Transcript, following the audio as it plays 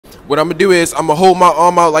what I'm gonna do is I'm gonna hold my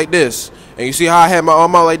arm out like this, and you see how I had my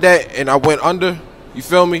arm out like that, and I went under. You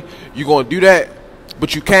feel me? You gonna do that,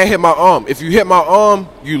 but you can't hit my arm. If you hit my arm,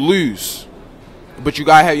 you lose. But you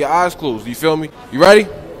gotta have your eyes closed. You feel me? You ready?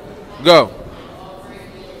 Go.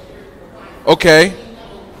 Okay.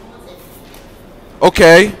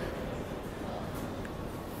 Okay.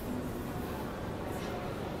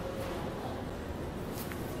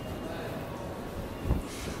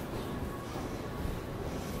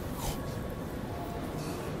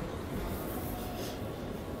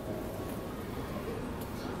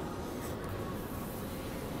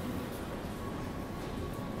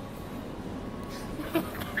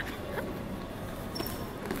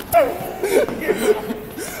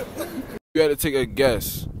 You had to take a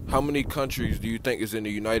guess. How many countries do you think is in the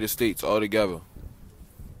United States altogether?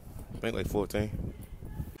 I think like 14.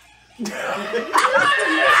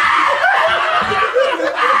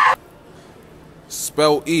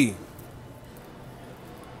 Spell E.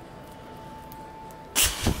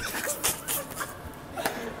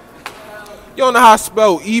 You don't know how to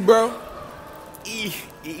spell E, bro?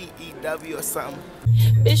 E-E-E-W or something.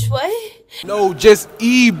 Bitch, what? No, just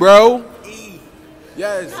E, bro. E.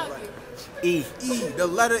 Yes. E. E, the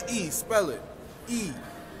letter E, spell it. E.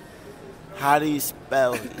 How do you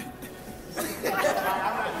spell it?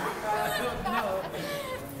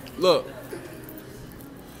 Look.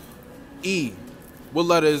 E. What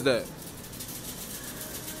letter is that?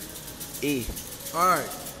 E. Alright.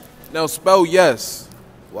 Now spell yes.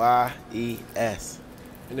 Y-E-S.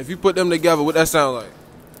 And if you put them together, what that sound like?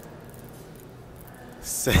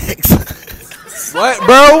 Sex. What,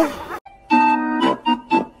 bro?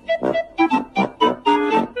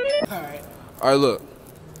 Alright, look.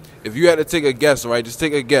 If you had to take a guess, right? Just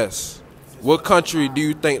take a guess. What country do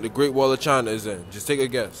you think the Great Wall of China is in? Just take a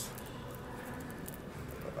guess.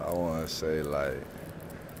 I want to say like,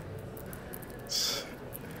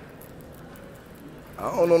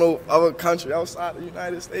 I don't know no other country outside the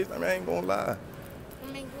United States. I mean, I ain't gonna lie.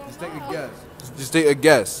 Just take a guess. Just take a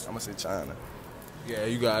guess. I'm gonna say China. Yeah,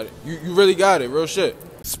 you got it. You really got it. Real shit.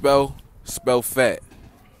 Spell fat.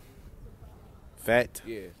 Fat.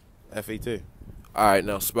 Yeah. F-A-T. All right,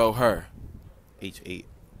 now spell her.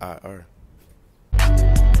 H-A-I-R.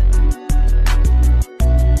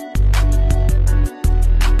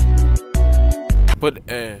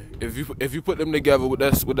 If you put them together, what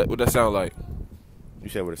that sound like? You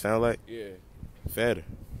said what it sound like? Yeah. Fatter.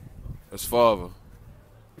 That's father.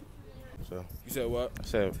 So. You said what? I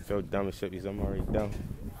said feel dumb as shit because I'm already dumb.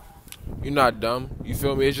 You're not dumb. You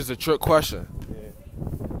feel me? It's just a trick question. Yeah.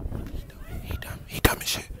 He dumb as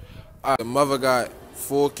shit. All right, the mother got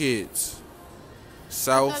 4 kids.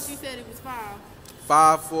 South. I thought you said it was 5.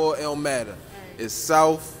 5, 4, it don't matter. Right. It's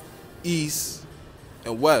south, east,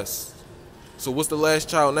 and west. So what's the last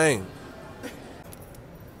child name?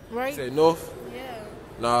 Right? Say north? Yeah.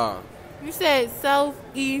 Nah. You said south,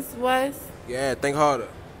 east, west. Yeah, think harder.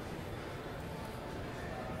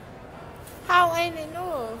 How ain't it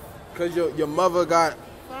north? Cause your mother got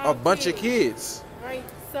a 5 bunch of kids. Right,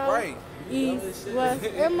 south, Right. east, west.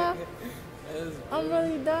 Am I? I'm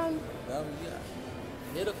really dumb.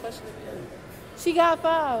 Hear the question again. She got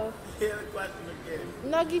 5. Hear the question again.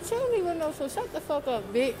 Nugget, you don't even know, so shut the fuck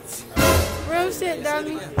up, bitch. Real shit,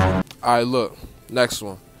 dummy. Alright, look. Next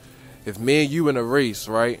one. If me and you in a race,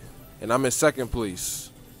 right? And I'm in second place,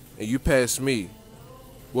 and you pass me,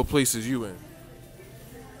 what place is you in?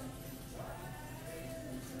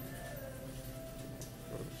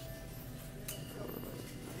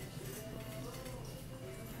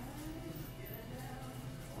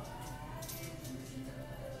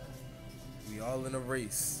 We all in a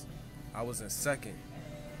race. I was in second.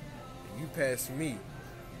 And you passed me.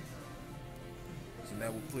 So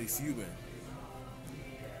now what place you in?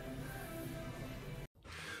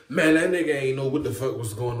 Man, that nigga ain't know what the fuck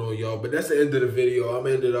was going on, y'all. But that's the end of the video. I'm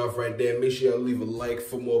ending it off right there. Make sure y'all leave a like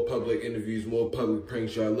for more public interviews, more public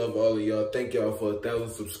pranks, y'all. I love all of y'all. Thank y'all for 1,000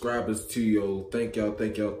 subscribers too, yo. Thank y'all,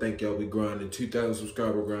 thank y'all, thank y'all. We grinding 2,000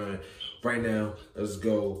 subscriber grind right now. Let's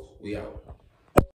go. We out.